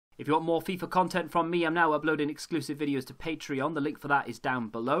If you want more FIFA content from me, I'm now uploading exclusive videos to Patreon. The link for that is down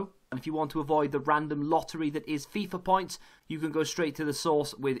below. And if you want to avoid the random lottery that is FIFA points, you can go straight to the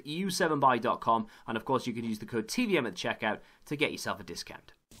source with u7buy.com. And of course, you can use the code TVM at checkout to get yourself a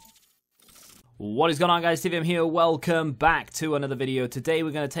discount. What is going on, guys? TVM here. Welcome back to another video. Today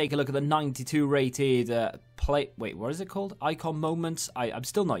we're going to take a look at the 92 rated wait, what is it called? Icon Moments? I'm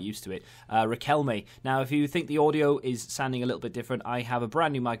still not used to it. Riquelme. Now, if you think the audio is sounding a little bit different, I have a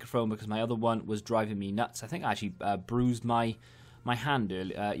brand new microphone because my other one was driving me nuts. I think I actually bruised my hand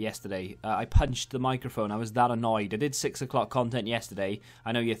yesterday. I punched the microphone. I was that annoyed. I did 6 o'clock content yesterday.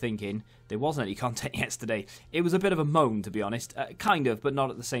 I know you're thinking, there wasn't any content yesterday. It was a bit of a moan, to be honest. Kind of, but not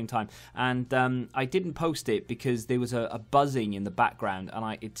at the same time. And I didn't post it because there was a buzzing in the background,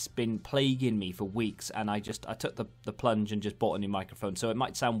 and it's been plaguing me for weeks, and I took the plunge and just bought a new microphone. So it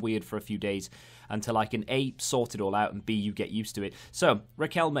might sound weird for a few days until I can A, sort it all out, and B, you get used to it. So,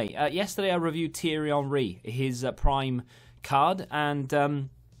 Riquelme. Yesterday I reviewed Thierry Henry, his prime card, and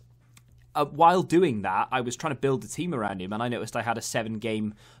while doing that, I was trying to build a team around him, and I noticed I had a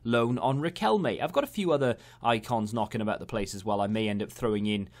 7-game loan on Riquelme. I've got a few other icons knocking about the place as well. I may end up throwing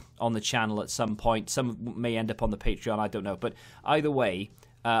in on the channel at some point. Some may end up on the Patreon, I don't know. But either way,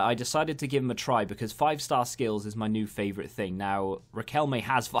 I decided to give him a try because 5-star skills is my new favourite thing. Now, Riquelme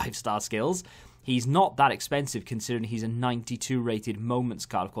has 5-star skills. He's not that expensive considering he's a 92 rated moments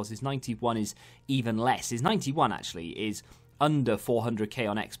card. Of course, his 91 is even less. His 91 actually is under 400k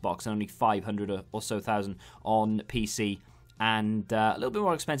on Xbox and only 500 or so thousand on PC, and a little bit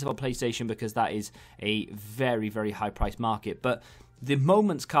more expensive on PlayStation because that is a very, very high price market. But the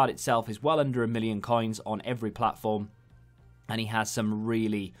moments card itself is well under 1 million coins on every platform, and he has some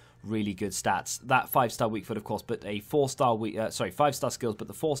really good stats. That 5-star weak foot, of course, but a 4-star 5-star skills, but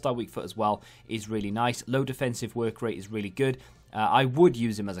the 4-star weak foot as well is really nice. Low defensive work rate is really good. I would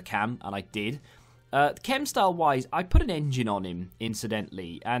use him as a cam, and I did. Chem style wise, I put an engine on him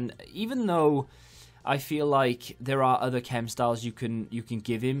incidentally, and even though I feel like there are other chem styles you can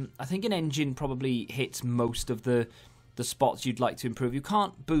give him, I think an engine probably hits most of the spots you'd like to improve. You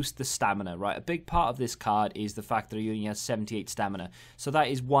can't boost the stamina, right? A big part of this card is the fact that he only has 78 stamina. So that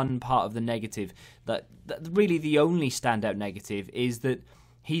is one part of the negative. That really the only standout negative is that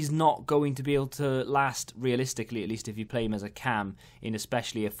he's not going to be able to last realistically, at least if you play him as a cam in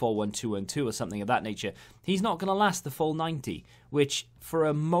especially a 4-1-2-1-2 or something of that nature. He's not going to last the full 90, which for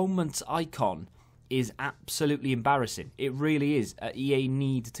a moments icon is absolutely embarrassing. It really is. EA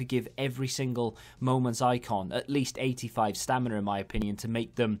need to give every single moments icon at least 85 stamina, in my opinion, to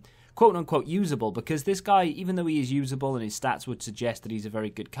make them quote-unquote usable, because this guy, even though he is usable and his stats would suggest that he's a very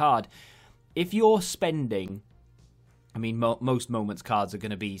good card, if you're spending, I mean, most moments cards are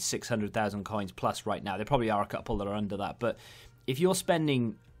going to be 600,000 coins plus right now. There probably are a couple that are under that, but if you're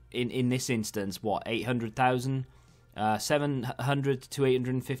spending, in this instance, what, 800,000, 700 to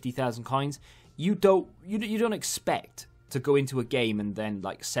 850,000 coins, you don't expect to go into a game and then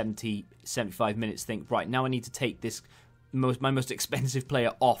like 75 minutes think, right, now I need to take this my most expensive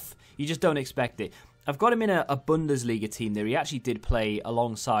player off. You just don't expect it. I've got him in a Bundesliga team there. He actually did play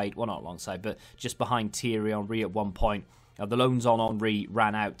alongside, well, not alongside, but just behind Thierry Henry at one point. The loans on Henry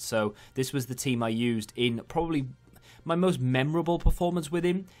ran out, so this was the team I used in probably my most memorable performance with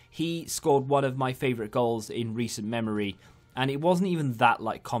him. He scored one of my favourite goals in recent memory, and it wasn't even that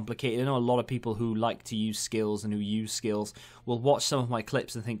complicated. I know a lot of people who like to use skills and who use skills will watch some of my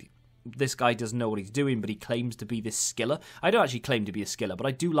clips and think, this guy doesn't know what he's doing, but he claims to be this skiller. I don't actually claim to be a skiller, but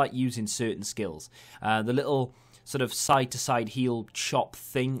I do like using certain skills. The little sort of side-to-side heel chop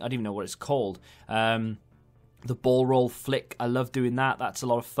thing, I don't even know what it's called. The ball roll flick, I love doing that. That's a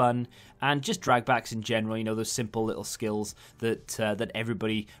lot of fun. And just dragbacks in general, you know, those simple little skills that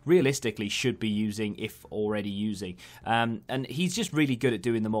everybody realistically should be using, if already using. And he's just really good at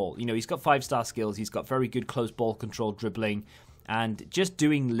doing them all. You know, he's got 5-star skills. He's got very good close ball control, dribbling. And just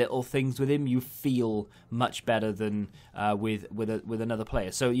doing little things with him, you feel much better than with another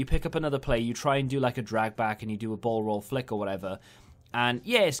player. So you pick up another player, you try and do like a drag back, and you do a ball roll flick or whatever. And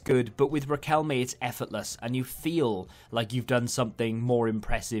yeah, it's good, but with Riquelme, it's effortless, and you feel like you've done something more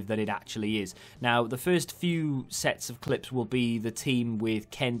impressive than it actually is. Now, the first few sets of clips will be the team with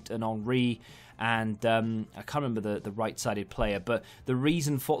Kent and Henry, and I can't remember the right-sided player, but the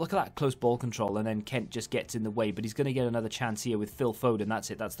reason for, look at that close ball control, and then Kent just gets in the way, but he's going to get another chance here with Phil Foden.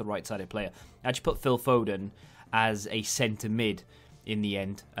 That's it, that's the right-sided player. I actually put Phil Foden as a centre mid in the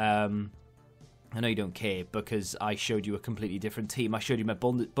end. I know you don't care because I showed you a completely different team. I showed you my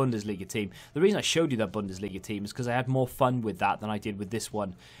Bundesliga team. The reason I showed you that Bundesliga team is because I had more fun with that than I did with this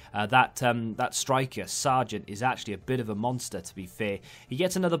one. That striker, Sargent, is actually a bit of a monster, to be fair. He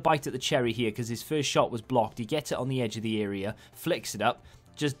gets another bite at the cherry here because his first shot was blocked. He gets it on the edge of the area, flicks it up,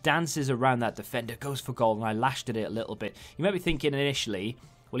 just dances around that defender, goes for goal, and I lashed at it a little bit. You might be thinking initially,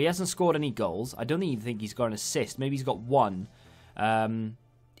 well, he hasn't scored any goals. I don't even think he's got an assist. Maybe he's got one.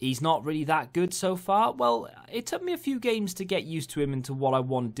 He's not really that good so far. Well, it took me a few games to get used to him and to what I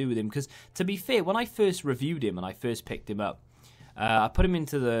want to do with him. Because, to be fair, when I first reviewed him and I first picked him up, I put him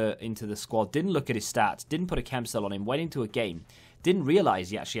into the squad, didn't look at his stats, didn't put a chem cell on him, went into a game, didn't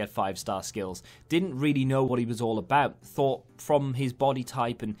realise he actually had 5-star skills, didn't really know what he was all about, thought from his body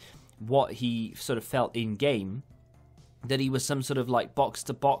type and what he sort of felt in-game that he was some sort of like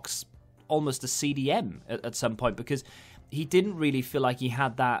box-to-box, almost a CDM at some point, because he didn't really feel like he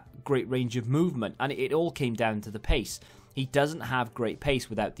had that great range of movement, and it all came down to the pace. He doesn't have great pace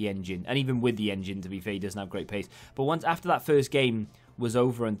without the engine, and even with the engine, to be fair, he doesn't have great pace. But once after that first game was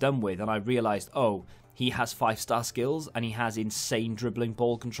over and done with, and I realised, oh, he has 5-star skills, and he has insane dribbling,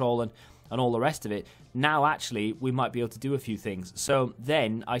 ball control, and all the rest of it, now actually we might be able to do a few things. So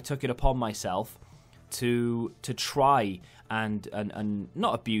then I took it upon myself to try and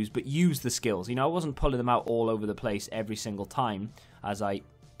not abuse, but use the skills. You know, I wasn't pulling them out all over the place every single time as I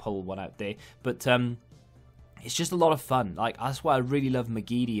pull one out there, but it's just a lot of fun. Like, that's why I really love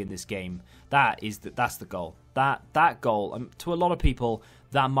McGeady in this game. That's the goal. That goal, to a lot of people,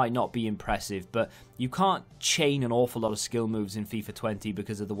 that might not be impressive, but you can't chain an awful lot of skill moves in FIFA 20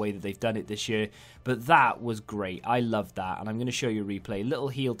 because of the way that they've done it this year. But that was great. I loved that, and I'm going to show you a replay. Little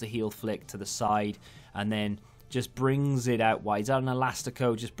heel-to-heel flick to the side, and then just brings it out wide. He's on an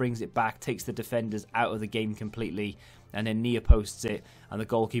elastico, just brings it back, takes the defenders out of the game completely, and then near posts it, and the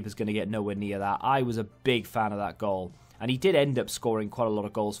goalkeeper's going to get nowhere near that. I was a big fan of that goal, and he did end up scoring quite a lot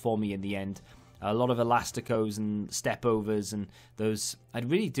of goals for me in the end. A lot of elasticos and step overs and those. I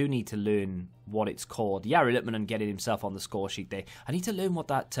really do need to learn what it's called. Jari Littmanen getting himself on the score sheet there. I need to learn what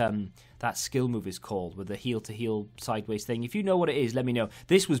that skill move is called with the heel to heel sideways thing. If you know what it is, let me know.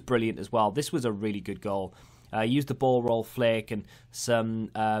 This was brilliant as well. This was a really good goal. Used the ball roll flick and some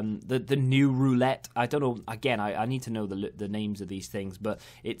the new roulette. I don't know. Again, I need to know the names of these things, but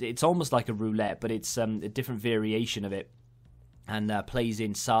it's almost like a roulette, but it's a different variation of it. And plays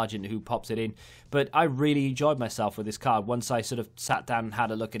in Sargent, who pops it in. But I really enjoyed myself with this card once I sort of sat down and had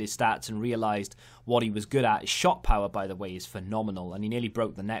a look at his stats and realised what he was good at. His shot power, by the way, is phenomenal, and he nearly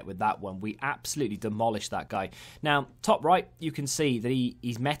broke the net with that one. We absolutely demolished that guy. Now, top right, you can see that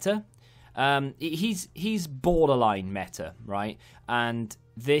he's meta. He's borderline meta, right? And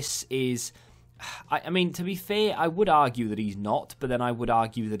this is... I mean, to be fair, I would argue that he's not, but then I would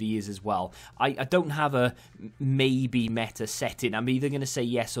argue that he is as well. I don't have a maybe meta set in. I'm either going to say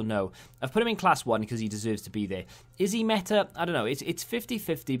yes or no. I've put him in class 1 because he deserves to be there. Is he meta? I don't know. It's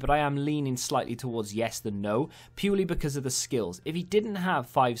 50-50, but I am leaning slightly towards yes than no, purely because of the skills. If he didn't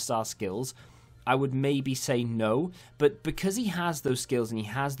have 5-star skills, I would maybe say no, but because he has those skills and he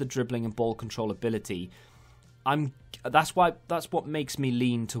has the dribbling and ball control ability, that's what makes me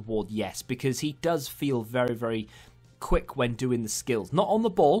lean toward yes, because he does feel very, very quick when doing the skills. Not on the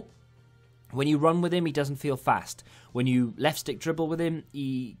ball. When you run with him, he doesn't feel fast. When you left stick dribble with him,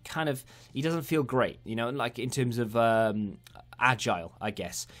 he doesn't feel great, you know, like in terms of agile, I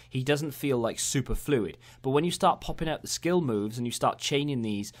guess. He doesn't feel like super fluid. But when you start popping out the skill moves and you start chaining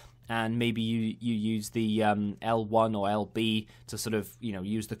these, and maybe you use the L1 or LB to sort of, you know,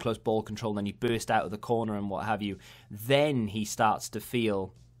 use the close ball control, and then you burst out of the corner and what have you, then he starts to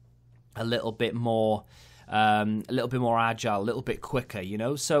feel a little bit more agile, a little bit quicker, you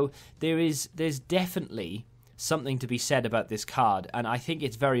know. So there's definitely something to be said about this card, and I think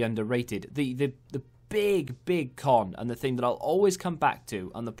it's very underrated. The big con, and the thing that I'll always come back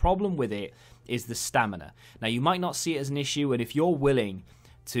to, and the problem with it, is the stamina. Now, you might not see it as an issue, and if you're willing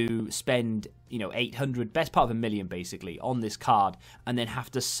to spend, you know, 800, best part of $1 million basically, on this card, and then have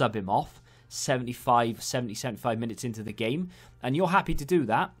to sub him off 75 minutes into the game, and you're happy to do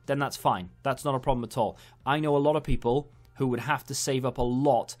that, then that's fine. That's not a problem at all. I know a lot of people who would have to save up a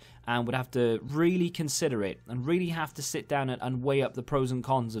lot and would have to really consider it and really have to sit down and weigh up the pros and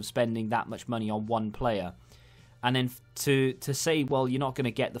cons of spending that much money on one player. And then to say, well, you're not going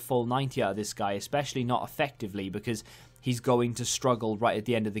to get the full 90 out of this guy, especially not effectively, because he's going to struggle right at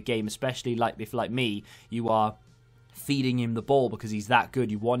the end of the game, especially if, like me, you are feeding him the ball because he's that good.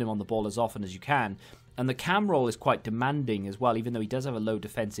 You want him on the ball as often as you can. And the cam roll is quite demanding as well, even though he does have a low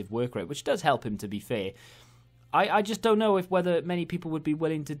defensive work rate, which does help him, to be fair. I just don't know whether many people would be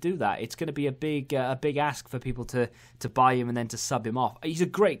willing to do that. It's going to be a big ask for people to buy him and then to sub him off. He's a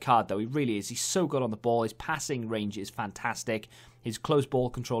great card, though. He really is. He's so good on the ball. His passing range is fantastic. His close ball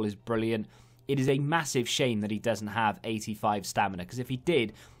control is brilliant. It is a massive shame that he doesn't have 85 stamina, because if he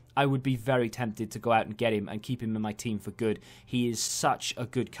did, I would be very tempted to go out and get him and keep him in my team for good. He is such a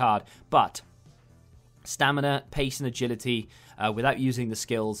good card. But stamina, pace and agility without using the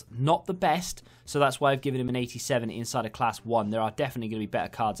skills, not the best, so that's why I've given him an 87 inside of class 1. There are definitely going to be better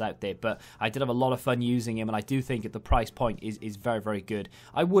cards out there, but I did have a lot of fun using him, and I do think at the price point is very, very good.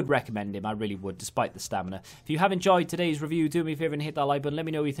 I would recommend him, I really would, despite the stamina. If you have enjoyed today's review, do me a favour and hit that like button. Let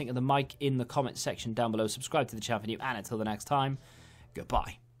me know what you think of the mic in the comment section down below. Subscribe to the channel for new, and until the next time,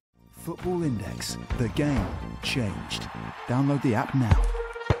 goodbye. Football Index. The game changed. Download the app now.